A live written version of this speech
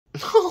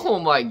Oh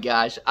my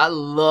gosh, I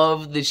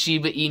love the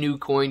Shiba Inu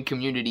coin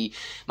community.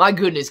 My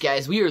goodness,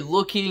 guys, we're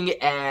looking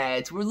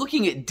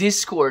at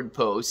Discord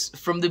posts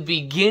from the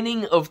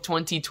beginning of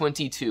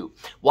 2022.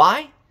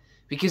 Why?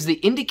 Because they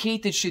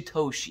indicate that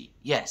Shytoshi,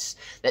 yes,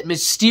 that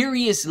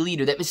mysterious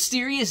leader, that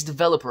mysterious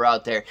developer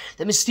out there,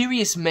 that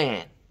mysterious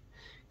man,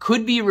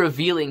 could be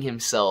revealing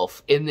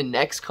himself in the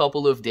next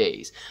couple of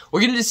days. We're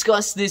going to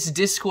discuss this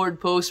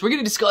Discord post. We're going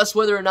to discuss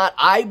whether or not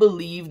I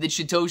believe that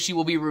Shytoshi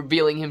will be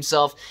revealing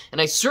himself, and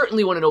I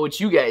certainly want to know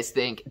what you guys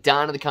think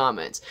down in the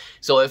comments.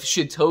 So if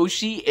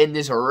Shytoshi and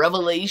this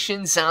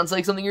revelation sounds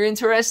like something you're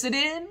interested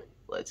in,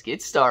 let's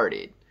get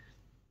started.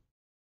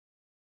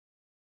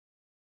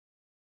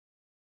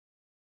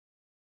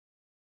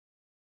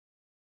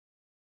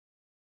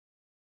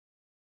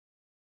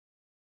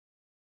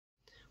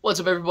 What's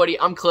up, everybody?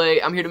 I'm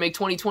Clay. I'm here to make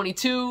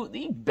 2022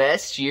 the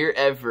best year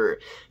ever.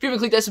 If you haven't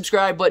clicked that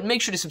subscribe button,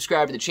 make sure to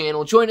subscribe to the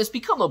channel. Join us,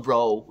 become a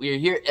bro. We are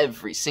here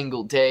every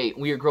single day.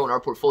 We are growing our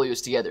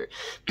portfolios together.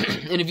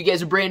 And if you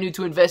guys are brand new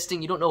to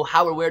investing, you don't know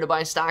how or where to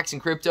buy stocks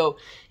and crypto,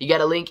 you got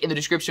a link in the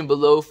description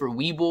below for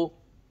Webull.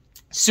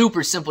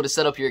 Super simple to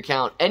set up your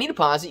account. Any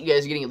deposit, you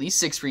guys are getting at least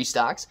 6 free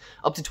stocks,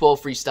 up to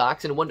 12 free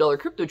stocks, and a $1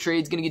 crypto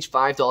trade is going to get you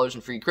 $5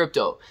 in free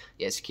crypto.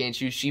 Yes, you can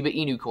choose Shiba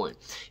Inu coin.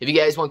 If you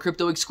guys want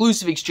crypto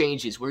exclusive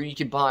exchanges where you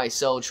can buy,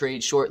 sell,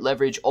 trade, short,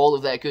 leverage, all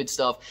of that good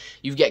stuff,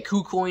 you've got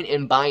KuCoin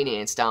and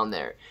Binance down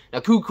there. Now,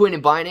 KuCoin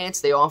and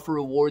Binance, they offer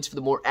rewards for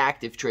the more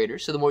active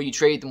traders. So the more you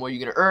trade, the more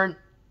you're going to earn.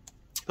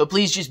 But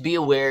please just be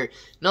aware,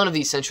 none of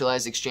these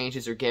centralized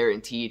exchanges are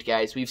guaranteed,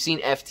 guys. We've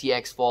seen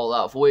FTX fall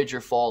out, Voyager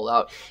fall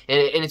out,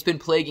 and it's been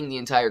plaguing the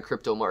entire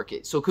crypto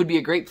market. So it could be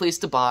a great place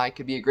to buy,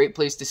 could be a great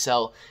place to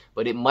sell,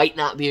 but it might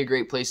not be a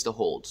great place to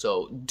hold.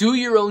 So do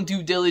your own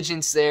due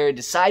diligence there,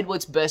 decide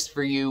what's best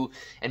for you,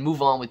 and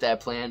move on with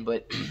that plan.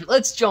 But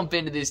let's jump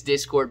into this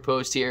Discord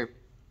post here.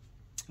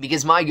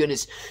 Because my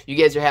goodness, you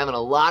guys are having a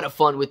lot of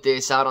fun with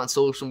this out on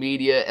social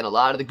media, and a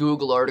lot of the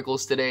Google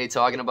articles today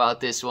talking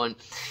about this one.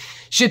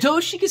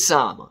 Shytoshi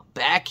Kasama,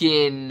 back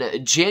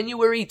in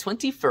January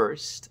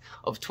 21st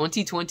of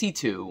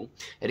 2022,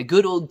 at a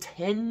good old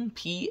 10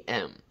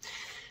 p.m.,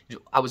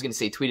 I was going to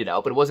say tweeted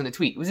out, but it wasn't a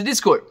tweet, it was a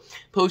Discord,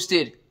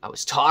 posted, I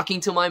was talking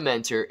to my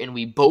mentor, and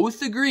we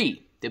both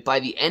agree that by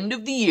the end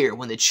of the year,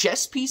 when the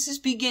chess pieces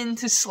begin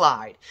to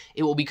slide,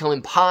 it will become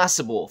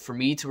impossible for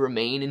me to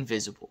remain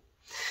invisible.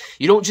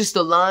 You don't just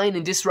align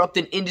and disrupt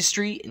an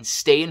industry and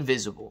stay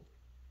invisible.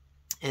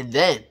 And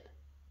then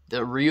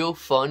the real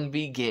fun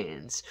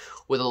begins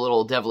with a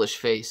little devilish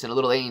face and a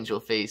little angel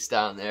face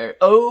down there.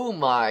 Oh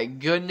my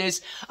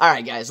goodness. All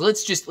right, guys,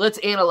 let's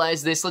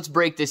analyze this. Let's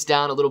break this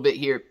down a little bit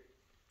here.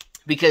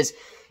 Because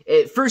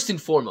first and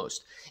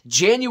foremost,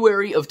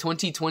 January of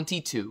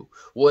 2022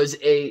 was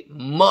a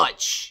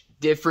much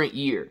different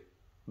year,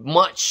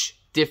 much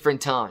different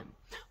time,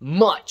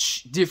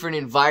 much different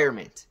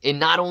environment in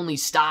not only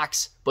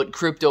stocks, but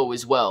crypto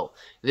as well,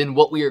 than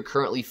what we are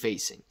currently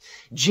facing.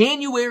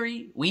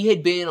 January, we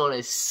had been on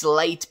a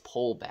slight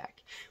pullback,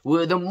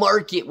 where the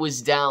market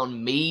was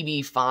down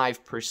maybe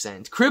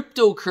 5%.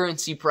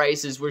 Cryptocurrency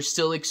prices were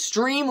still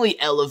extremely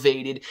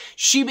elevated.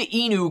 Shiba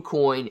Inu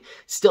coin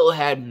still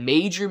had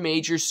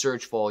major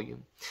search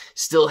volume,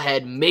 still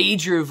had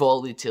major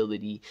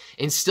volatility,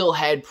 and still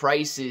had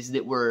prices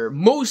that were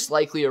most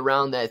likely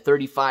around that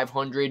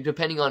 3,500,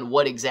 depending on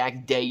what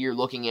exact day you're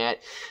looking at.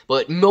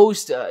 But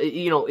most,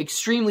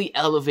 extremely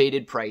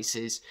elevated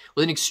prices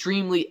with an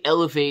extremely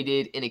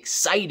elevated and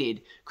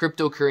excited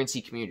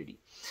cryptocurrency community.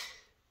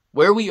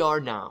 Where we are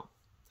now,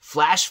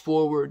 fast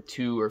forward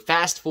to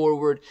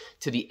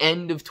the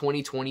end of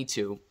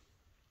 2022,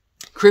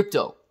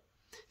 crypto,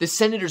 the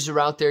senators are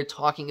out there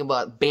talking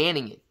about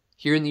banning it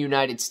here in the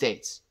United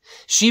States.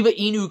 Shiba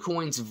Inu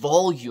coin's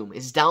volume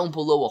is down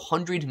below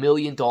 $100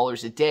 million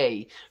a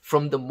day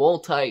from the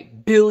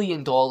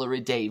multi-billion-dollar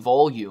a day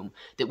volume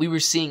that we were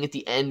seeing at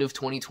the end of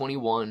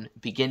 2021,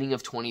 beginning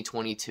of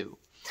 2022.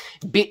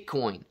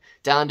 Bitcoin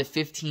down to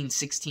 $15,000,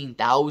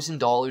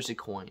 $16,000 a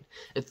coin.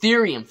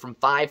 Ethereum from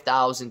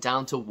 $5,000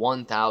 down to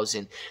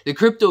 $1,000. The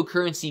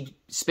cryptocurrency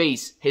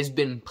space has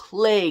been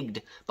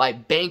plagued by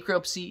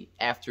bankruptcy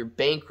after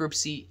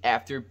bankruptcy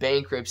after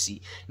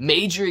bankruptcy.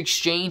 Major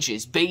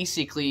exchanges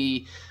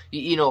basically,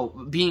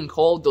 being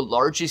called the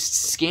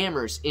largest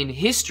scammers in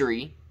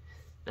history.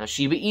 Now,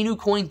 Shiba Inu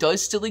coin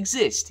does still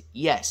exist,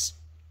 yes.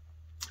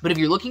 But if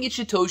you're looking at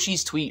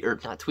Shytoshi's if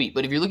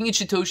you're looking at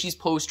Shytoshi's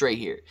post right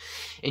here,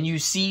 and you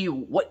see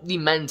what the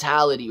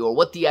mentality or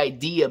what the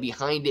idea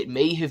behind it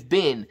may have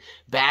been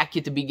back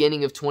at the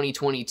beginning of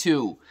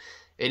 2022,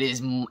 it is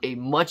a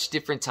much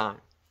different time.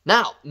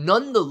 Now,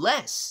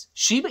 nonetheless,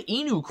 Shiba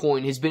Inu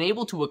coin has been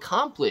able to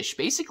accomplish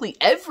basically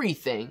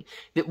everything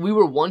that we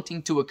were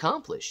wanting to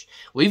accomplish.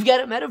 We've got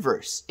a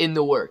metaverse in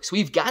the works.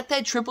 We've got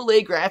that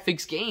AAA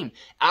graphics game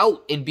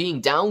out and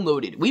being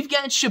downloaded. We've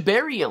got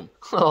Shibarium,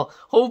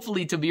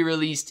 hopefully to be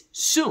released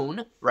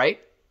soon, right?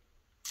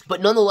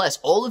 But nonetheless,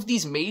 all of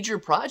these major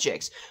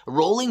projects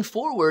rolling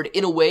forward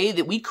in a way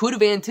that we could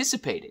have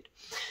anticipated.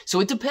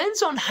 So it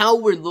depends on how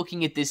we're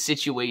looking at this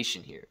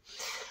situation here.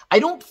 I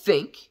don't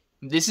think,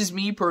 this is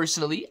me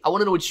personally, I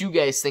want to know what you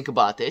guys think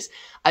about this.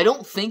 I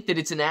don't think that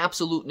it's an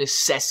absolute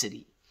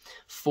necessity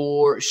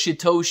for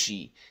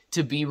Shytoshi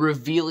to be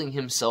revealing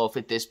himself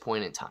at this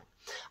point in time.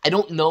 I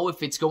don't know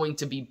if it's going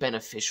to be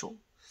beneficial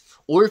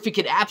or if it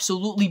could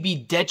absolutely be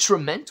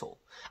detrimental.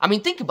 I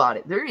mean, think about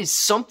it. There's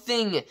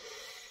something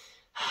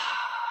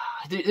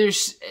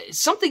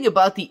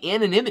about the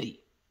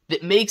anonymity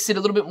that makes it a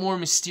little bit more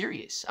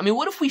mysterious. I mean,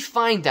 what if we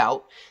find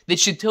out that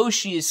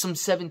Shytoshi is some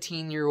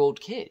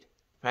 17-year-old kid,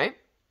 right?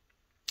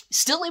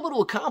 Still able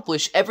to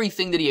accomplish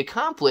everything that he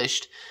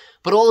accomplished,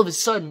 but all of a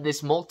sudden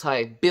this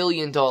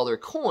multi-billion-dollar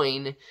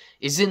coin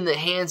is in the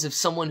hands of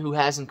someone who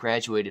hasn't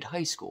graduated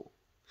high school.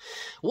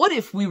 What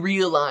if we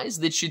realize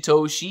that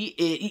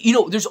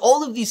Shytoshi, there's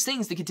all of these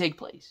things that could take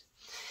place.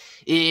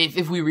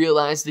 If we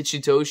realize that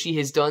Shytoshi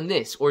has done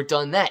this or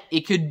done that,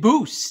 it could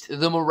boost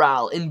the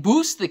morale and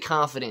boost the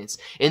confidence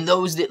in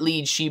those that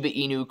lead Shiba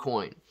Inu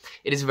coin.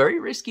 It is a very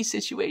risky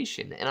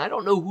situation, and I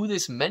don't know who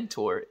this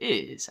mentor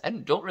is. I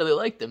don't really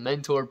like the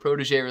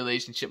mentor-protege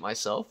relationship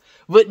myself,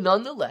 but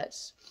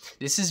nonetheless,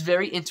 this is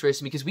very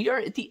interesting because we are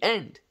at the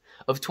end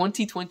of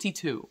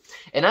 2022,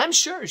 and I'm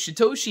sure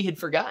Shytoshi had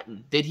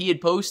forgotten that he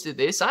had posted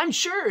this. I'm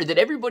sure that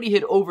everybody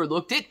had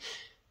overlooked it,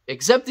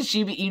 except the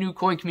Shiba Inu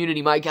coin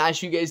community. My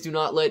gosh, you guys do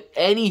not let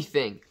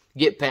anything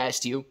get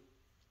past you.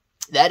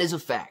 That is a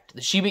fact.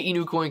 The Shiba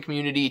Inu coin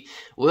community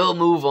will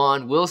move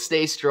on, will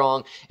stay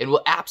strong, and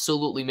will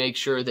absolutely make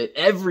sure that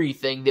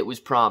everything that was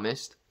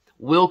promised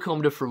will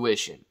come to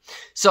fruition.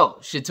 So,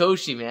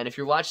 Shytoshi, man, if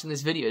you're watching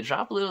this video,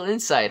 drop a little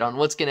insight on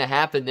what's going to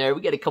happen there.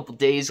 We got a couple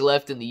days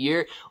left in the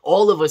year.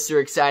 All of us are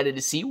excited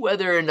to see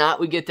whether or not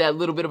we get that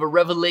little bit of a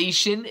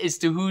revelation as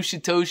to who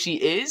Shytoshi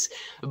is.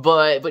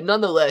 But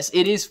nonetheless,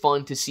 it is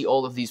fun to see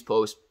all of these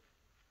posts.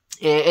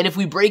 And if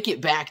we break it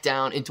back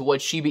down into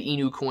what Shiba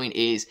Inu coin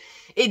is,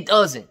 it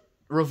doesn't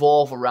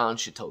revolve around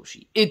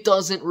Shytoshi. It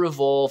doesn't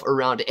revolve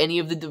around any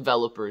of the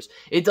developers.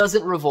 It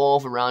doesn't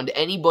revolve around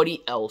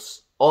anybody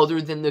else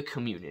other than the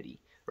community,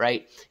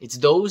 right? It's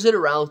those that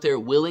are out there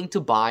willing to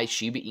buy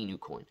Shiba Inu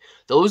coin.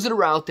 Those that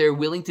are out there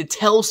willing to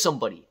tell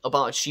somebody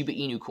about Shiba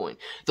Inu coin.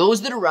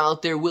 Those that are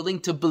out there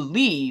willing to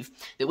believe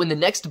that when the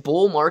next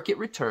bull market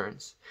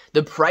returns,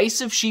 the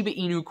price of Shiba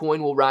Inu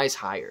coin will rise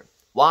higher.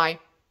 Why?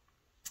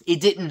 It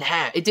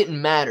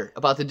didn't matter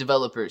about the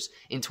developers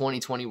in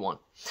 2021.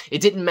 It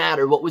didn't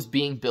matter what was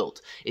being built.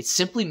 It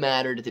simply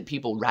mattered that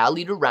people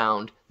rallied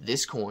around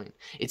this coin.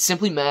 It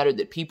simply mattered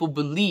that people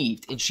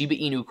believed in Shiba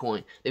Inu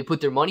coin. They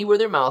put their money where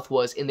their mouth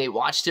was, and they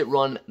watched it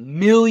run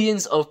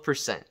millions of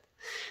 %.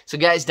 So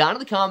guys, down in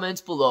the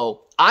comments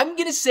below, I'm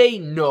going to say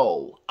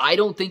no. I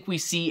don't think we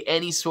see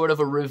any sort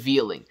of a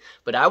revealing.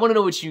 But I want to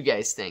know what you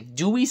guys think.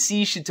 Do we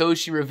see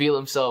Shytoshi reveal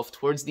himself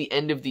towards the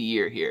end of the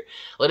year here?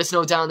 Let us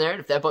know down there. And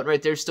if that button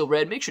right there is still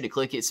red, make sure to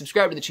click it.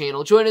 Subscribe to the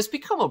channel. Join us.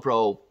 Become a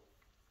bro.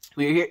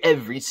 We are here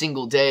every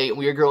single day, and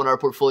we are growing our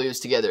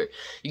portfolios together.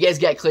 You guys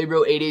got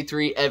ClayBro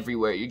 883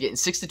 everywhere. You're getting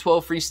 6 to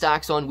 12 free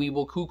stocks on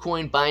Webull,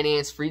 KuCoin,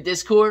 Binance, free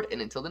Discord.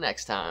 And until the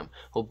next time,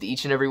 hope that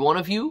each and every one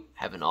of you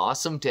have an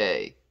awesome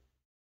day.